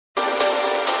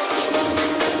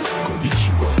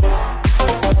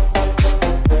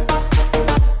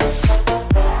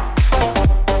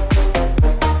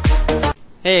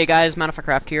Hey guys,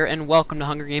 Craft here, and welcome to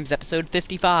Hunger Games episode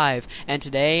 55. And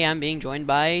today I'm being joined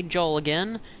by Joel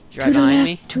again. He's right behind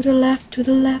me. To the left, to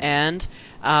the left. And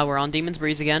we're on Demon's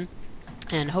Breeze again.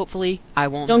 And hopefully I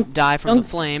won't die from the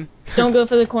flame. Don't go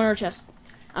for the corner chest.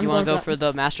 You want to go for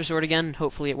the Master Sword again?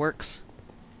 Hopefully it works.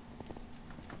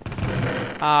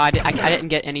 I didn't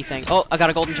get anything. Oh, I got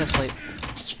a golden chest plate.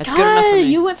 That's good enough for me.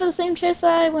 You went for the same chest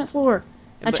I went for.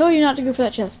 I told you not to go for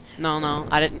that chest. No,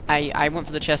 I didn't. I went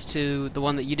for the chest to the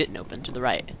one that you didn't open, to the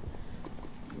right.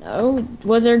 No?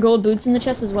 Was there gold boots in the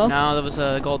chest as well? No, there was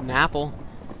a golden apple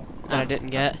that I didn't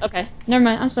get. Okay, never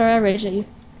mind. I'm sorry, I raged at you.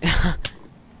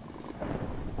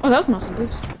 Oh, that was an awesome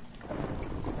boost.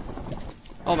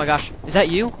 Oh my gosh, is that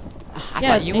you?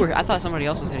 Yeah, I thought somebody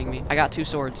else was hitting me. I got 2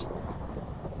 swords.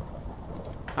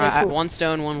 Alright, cool. 1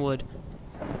 stone, 1 wood.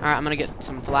 Alright, I'm gonna get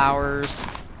some flowers.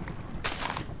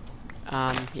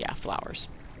 Yeah, flowers.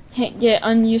 Can't get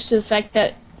unused to the fact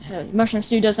that mushroom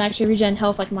stew doesn't actually regen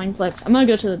health like Mineplex. I'm gonna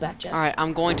go to the back chest. Alright,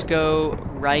 I'm going to go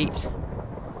right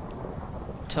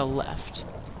to left.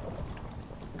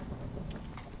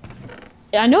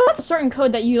 Yeah, I know that's a certain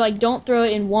code that you like don't throw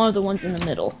it in one of the ones in the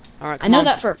middle. Alright, I know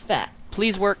that for a fact.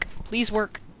 Please work. Please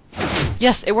work.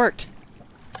 Yes, it worked.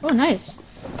 Oh, nice.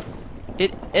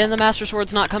 And the Master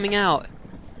Sword's not coming out.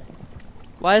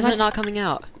 Why isn't it not coming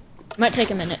out? Might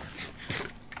take a minute.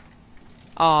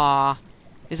 Aw.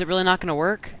 Is it really not gonna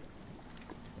work?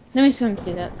 Let me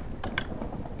see that.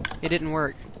 It didn't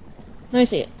work. Let me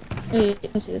see it.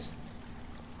 Let me see this.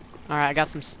 Alright, I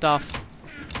got some stuff.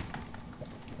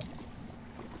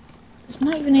 It's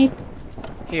not even a...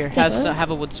 Here,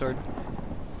 have a wood sword.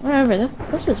 Whatever,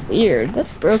 that's just weird.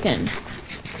 That's broken.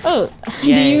 Oh, do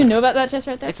Yay. you even know about that chest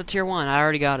right there? It's a tier 1, I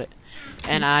already got it.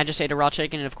 And I just ate a raw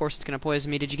chicken, and of course it's gonna poison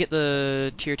me. Did you get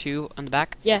the tier 2 on the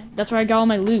back? Yeah, that's where I got all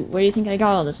my loot. Where do you think I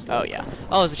got all this? Oh, yeah.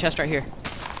 Oh, there's a chest right here.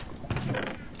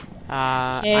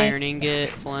 Iron ingot,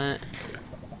 flint.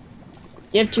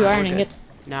 You have 2 iron ingots.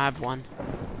 No, I have 1.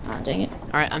 Ah, dang it.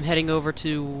 Alright, I'm heading over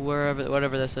to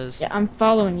whatever this is. Yeah, I'm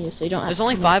following you, so you don't have There's to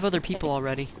only come 5 other people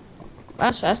already. Wow,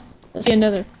 that's fast. Let's get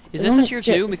another. Is this a tier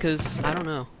 2? Because, I don't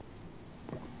know.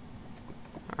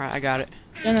 Alright, I got it.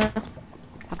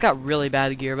 I've got really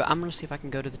bad gear, but I'm gonna see if I can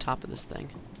go to the top of this thing.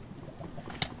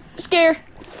 Scare!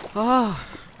 Oh,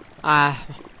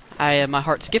 my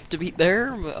heart skipped a beat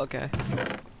there, but okay.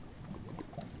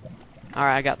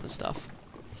 Alright, I got this stuff.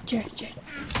 Jared,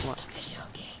 it's just a video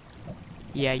game.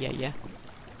 Yeah.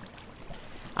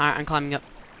 Alright, I'm climbing up.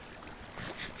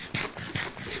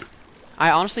 I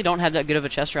honestly don't have that good of a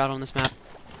chest route on this map.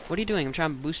 What are you doing? I'm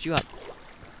trying to boost you up.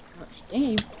 Oh,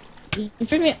 dang, you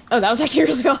freaked me. Oh, that was actually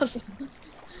really awesome.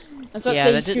 That's what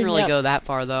yeah, that didn't really go that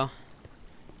far, though.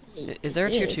 Is there a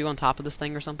tier 2 on top of this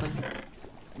thing or something?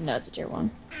 No, it's a tier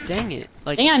 1. Dang it.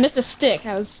 Like, dang, I missed a stick.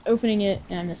 I was opening it,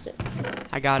 and I missed it.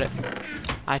 I got it.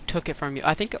 I took it from you.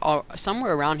 I think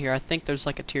somewhere around here, I think there's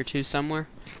like a tier 2 somewhere.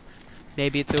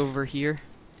 Maybe it's over here.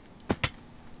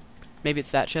 Maybe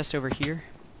it's that chest over here.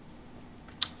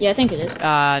 Yeah, I think it is.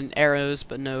 Arrows,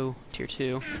 but no tier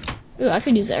 2. Ooh, I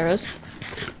could use the arrows.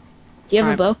 Do you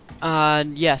have a bow?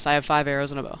 Yes, I have 5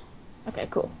 arrows and a bow. Okay,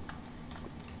 cool.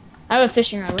 I have a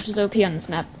fishing rod, which is OP on this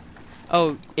map.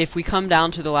 Oh, if we come down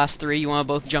to the last 3, you want to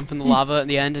both jump in the lava at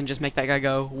the end and just make that guy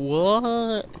go,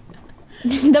 what?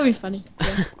 That'd be funny.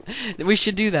 Yeah. We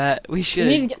should do that. We should.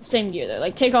 We need to get the same gear, though.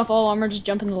 Like, take off all armor, just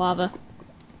jump in the lava.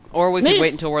 Or we could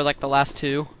wait until we're, like, the last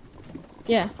 2.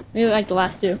 Yeah, maybe like the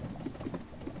last 2.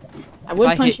 I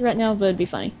would punch you right now, but it'd be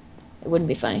funny. It wouldn't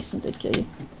be funny, since it'd kill you.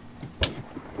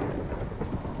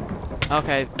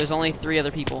 Okay, there's only 3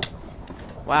 other people.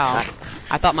 Wow.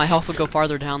 I thought my health would go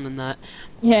farther down than that.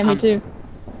 Yeah, me too.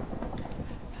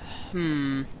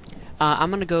 I'm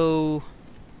gonna go...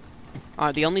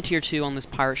 the only tier 2 on this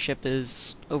pirate ship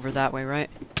is over that way, right?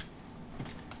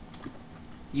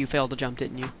 You failed to jump,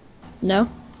 didn't you? No.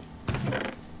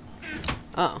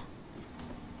 Oh.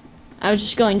 I was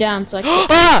just going down, so I could...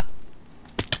 Ah!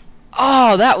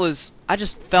 Oh, that was... I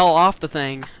just fell off the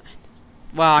thing.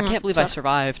 Wow, I can't believe I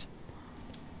survived.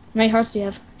 How many hearts do you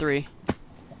have? 3.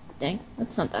 Dang,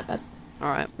 that's not that bad.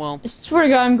 Alright, well... I swear to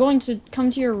God, I'm going to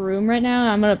come to your room right now,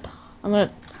 and I'm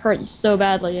gonna hurt you so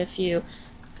badly if you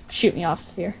shoot me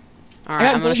off here.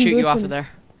 Alright, I'm gonna shoot you off of there.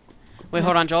 Wait,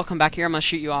 hold on, Joel, come back here, I'm gonna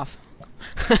shoot you off.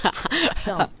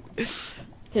 Don't.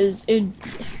 Because it'd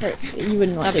hurt. You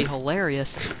wouldn't want to. That'd be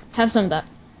hilarious. Have some of that.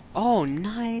 Oh,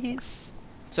 nice.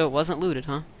 So it wasn't looted,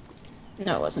 huh?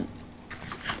 No, it wasn't.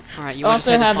 Alright, you want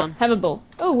to head to spawn? Have a bow.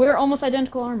 Oh, we're almost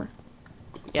identical armor.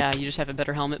 Yeah, you just have a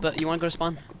better helmet, but you want to go to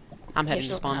spawn? I'm heading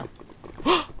to spawn.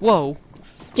 Now. Whoa!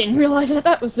 Didn't realize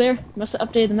that was there. Must have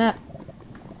updated the map.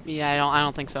 Yeah, I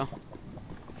don't think so.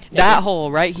 That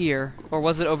hole right here, or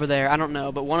was it over there? I don't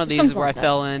know, but one of these is Something where like I that.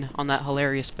 fell in on that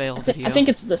hilarious fail video. I think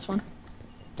it's this one.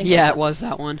 Yeah, it was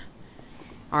that one.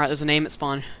 Alright, there's a name at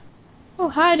spawn. Oh,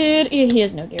 hi, dude. He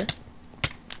has no gear.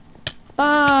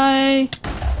 Bye.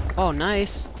 Oh,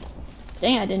 nice.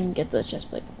 Dang, I didn't get the chest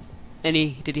plate.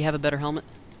 Did he have a better helmet?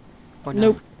 Or no?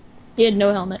 Nope. He had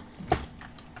no helmet. At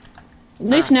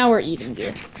least now we're even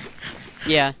gear.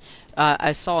 Yeah,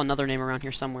 I saw another name around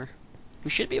here somewhere. We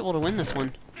should be able to win this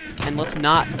one. And let's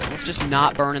just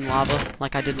not burn in lava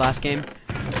like I did last game.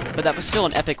 But that was still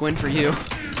an epic win for you.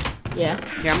 Yeah.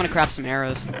 Here, I'm gonna craft some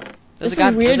arrows. There's This a guy,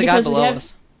 is weird there's a guy because we below have-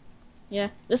 us. Yeah.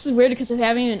 This is weird because we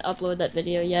haven't even uploaded that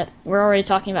video yet. We're already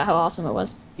talking about how awesome it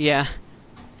was. Yeah.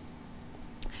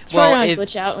 It's Well, probably gonna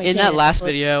glitch out. in that last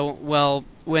video, well,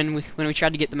 when we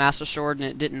tried to get the Master Sword and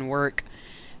it didn't work,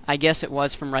 I guess it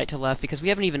was from right to left because we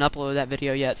haven't even uploaded that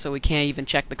video yet, so we can't even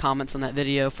check the comments on that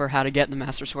video for how to get the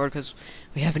Master Sword because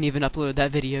we haven't even uploaded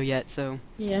that video yet. So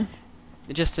Yeah.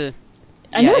 just to,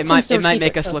 I know yeah, it's some sort it of might make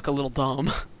secret us code. look a little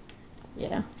dumb.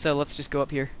 Yeah. So let's just go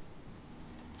up here.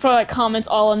 Probably like comments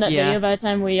all on that Yeah. video by the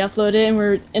time we upload it, and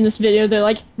we're in this video. They're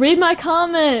like, "Read my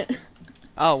comment."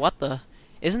 Oh, what the?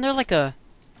 Isn't there like a?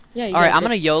 Yeah. You All right, gotta I'm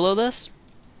gonna just- YOLO this.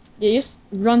 Yeah, you just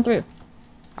run through.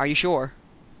 Are you sure?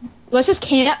 Let's just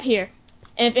camp here,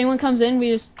 and if anyone comes in, we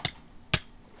just.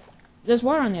 There's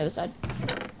water on the other side.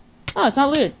 Oh, it's not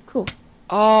looted. Cool.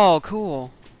 Oh,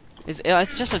 cool. It's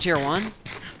just a tier 1?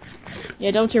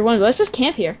 Yeah, double tier 1. But let's just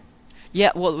camp here.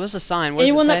 Yeah. Well, it was a sign. What does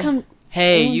Anyone it say? that come.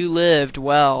 Hey, anyone- you lived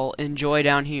well. Enjoy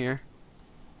down here.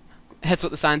 That's what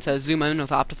the sign says. Zoom in with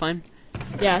Optifine.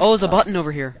 Yeah. Oh, there's a button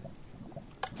over here.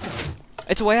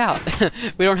 It's a way out.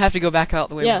 We don't have to go back out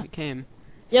the way Yeah. we came.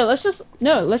 Yeah. Let's just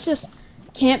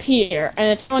camp here,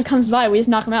 and if anyone comes by, we just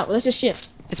knock them out. Let's just shift.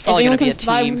 It's probably anyone gonna be a comes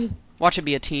by, team. Watch it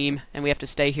be a team, and we have to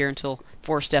stay here until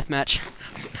forced deathmatch.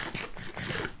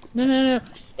 No.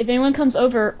 If anyone comes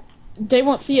over, they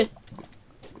won't see us.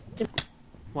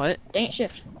 What? Dang it,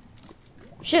 shift.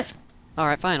 Shift. All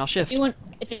right, fine. I'll shift.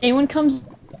 If anyone comes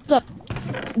up,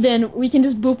 then we can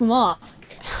just boop them off.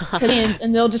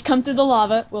 And they'll just come through the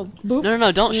lava. We'll boop.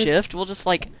 No, don't and then- shift. We'll just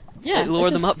like Yeah. lure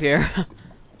let's them just- up here.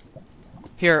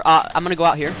 Here, I'm gonna go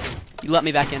out here. You let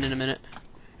me back in a minute.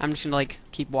 I'm just gonna like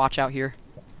keep watch out here.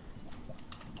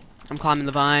 I'm climbing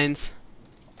the vines.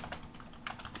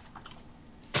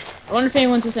 I wonder if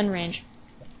anyone's within range.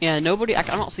 Yeah, nobody. I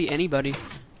don't see anybody.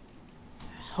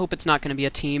 Hope it's not gonna be a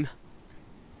team.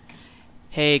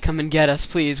 Hey, come and get us,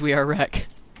 please. We are a wreck.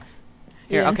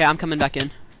 Here, Yeah. okay, I'm coming back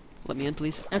in. Let me in,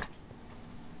 please.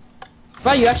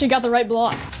 Wow, you actually got the right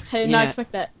block. I did not Yeah.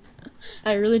 expect that.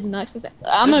 I really did not expect that.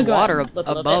 I'm There's gonna go out water and look a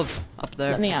little above bit. up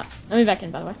there. Let me out. Let me back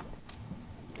in, by the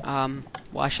way.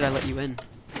 Why should I let you in?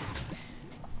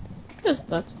 Because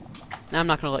bugs. No, I'm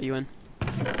not gonna let you in.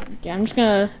 Okay, I'm just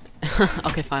gonna.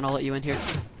 Okay, fine. I'll let you in here.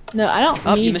 No, I don't.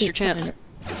 Oh, need you missed to your chance. come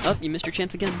Oh, you missed your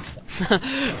chance again.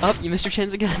 Oh, you missed your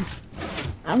chance again. in.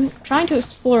 I'm trying to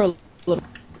explore a little.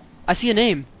 I see a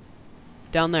name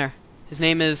down there. His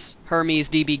name is Hermes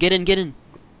DB. Get in, get in.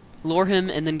 Lure him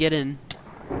and then get in.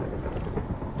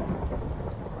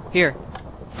 Here,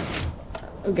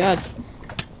 Oh God,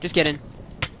 just get in.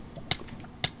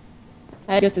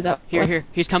 I had to go through that. Here, way. here.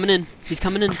 He's coming in. He's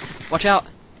coming in. Watch out.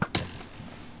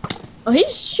 Oh,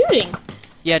 he's shooting.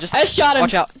 Yeah, just I shot him.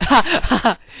 watch out.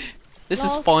 This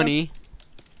is No, funny.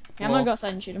 Yeah, I'm gonna go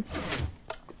outside and shoot him.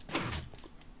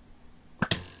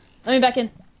 Let me back in.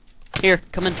 Here,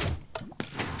 come in.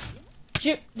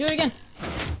 Shoot. Do it again.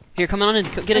 Here, come on in.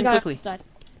 Get I in got quickly. outside.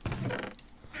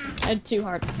 I had 2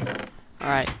 hearts.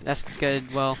 Alright, that's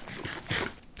good. Well,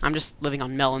 I'm just living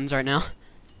on melons right now.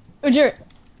 Oh, Jarrett.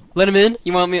 Let him in?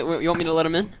 You want me to let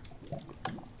him in?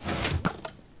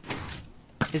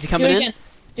 Is he Do coming it in? again.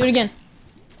 Do it again.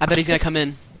 I bet he's gonna come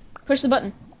in. Push the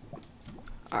button.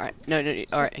 Alright, no,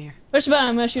 alright, here. Push the button.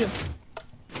 I'm gonna shoot him.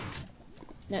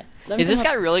 No, let me Is this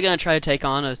come guy up. really gonna try to take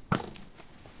on a...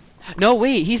 No,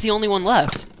 wait, he's the only one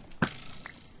left.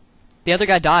 The other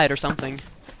guy died or something.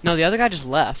 No, the other guy just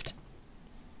left.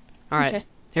 Alright, Okay.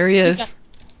 here he is. Okay.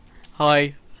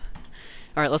 Hi.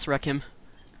 Alright, let's wreck him.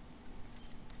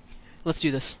 Let's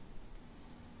do this.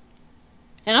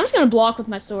 And I'm just gonna block with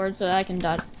my sword so that I can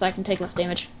dodge, so I can take less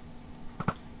damage.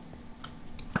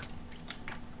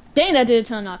 Dang, that did a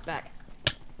ton of knockback.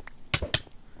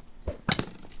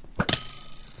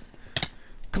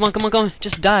 Come on, come on, come on.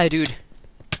 Just die, dude.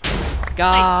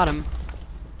 Got him.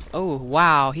 Oh,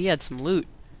 wow, he had some loot.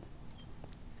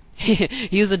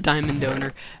 He was a diamond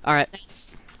donor. Alright.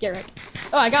 Nice. Get right.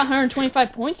 Oh, I got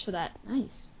 125 points for that.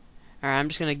 Nice. Alright, I'm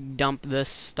just gonna dump this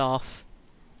stuff.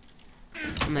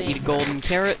 I'm gonna eat a golden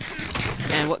carrot.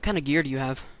 And what kind of gear do you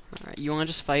have? Alright, you wanna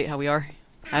just fight how we are?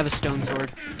 I have a stone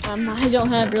sword. I don't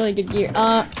have really good gear.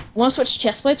 Wanna switch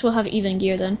chest plates? We'll have even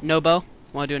gear then. No bow?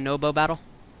 Wanna do a no bow battle?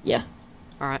 Yeah.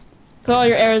 Alright. Put all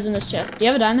your arrows in this chest. Do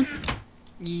you have a diamond?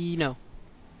 No.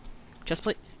 Chest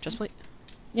plate? Chest plate?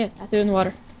 Yeah, I threw it in the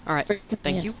water. Alright, For your thank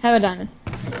convenience. you. Have a diamond.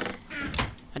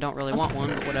 I don't really want one,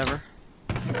 but whatever.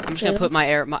 I'm just gonna put my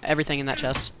everything in that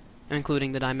chest,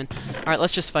 including the diamond. Alright,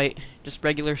 let's just fight. Just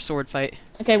regular sword fight.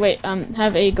 Okay, wait.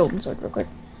 Have a golden sword real quick.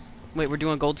 Wait, we're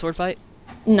doing a gold sword fight?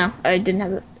 No, I didn't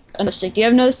have another stick. Do you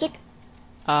have another stick?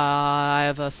 I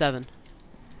have a 7.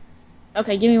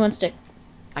 Okay, give me one stick.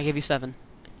 I gave you 7.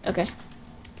 Okay.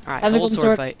 Alright, Have a gold golden sword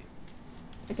sword. fight.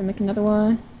 I can make another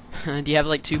one. Do you have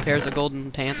like 2 pairs of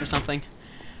golden pants or something?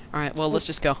 Alright, well, let's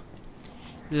just go.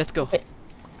 Let's go. Wait.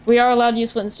 We are allowed to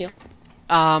use flint and steel.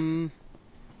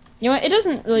 You know what? It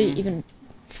doesn't really even.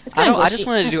 It's I kind don't. of. I just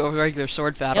wanted to do a regular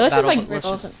sword battle. Yeah, let's just like but break let's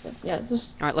all just... stuff. Yeah, let's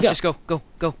just. All right, let's just go. Go.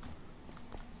 Go.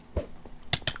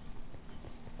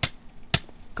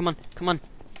 Come on. Come on.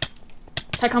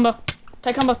 Tie combo.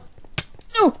 Tie combo.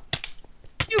 No!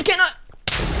 You cannot!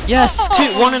 Yes. Oh!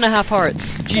 1.5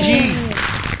 hearts. GG.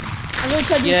 I really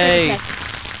tried to do Yay. second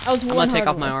attack. I was I'm one gonna take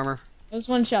heart off my away. armor. I was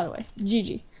one shot away.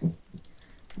 GG.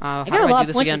 How got do a lot I of do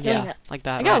this points for again? killing Yeah, that. like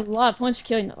that. I got Right. a lot of points for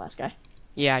killing that last guy.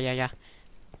 Yeah.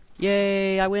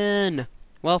 Yay! I win.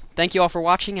 Well, thank you all for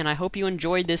watching, and I hope you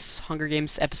enjoyed this Hunger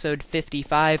Games episode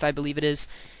 55, I believe it is.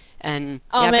 And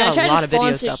Oh yeah, man, I I've got tried a lot to of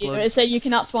videos sponsor to you. upload. It said you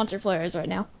cannot sponsor players right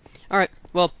now. Alright,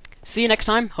 well, see you next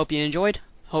time. Hope you enjoyed.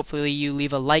 Hopefully you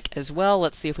leave a like as well.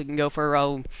 Let's see if we can go for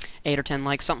 8 or 10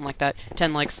 likes, something like that.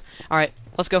 10 likes. Alright,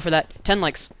 let's go for that. 10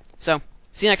 likes. So,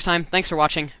 see you next time. Thanks for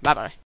watching. Bye-bye.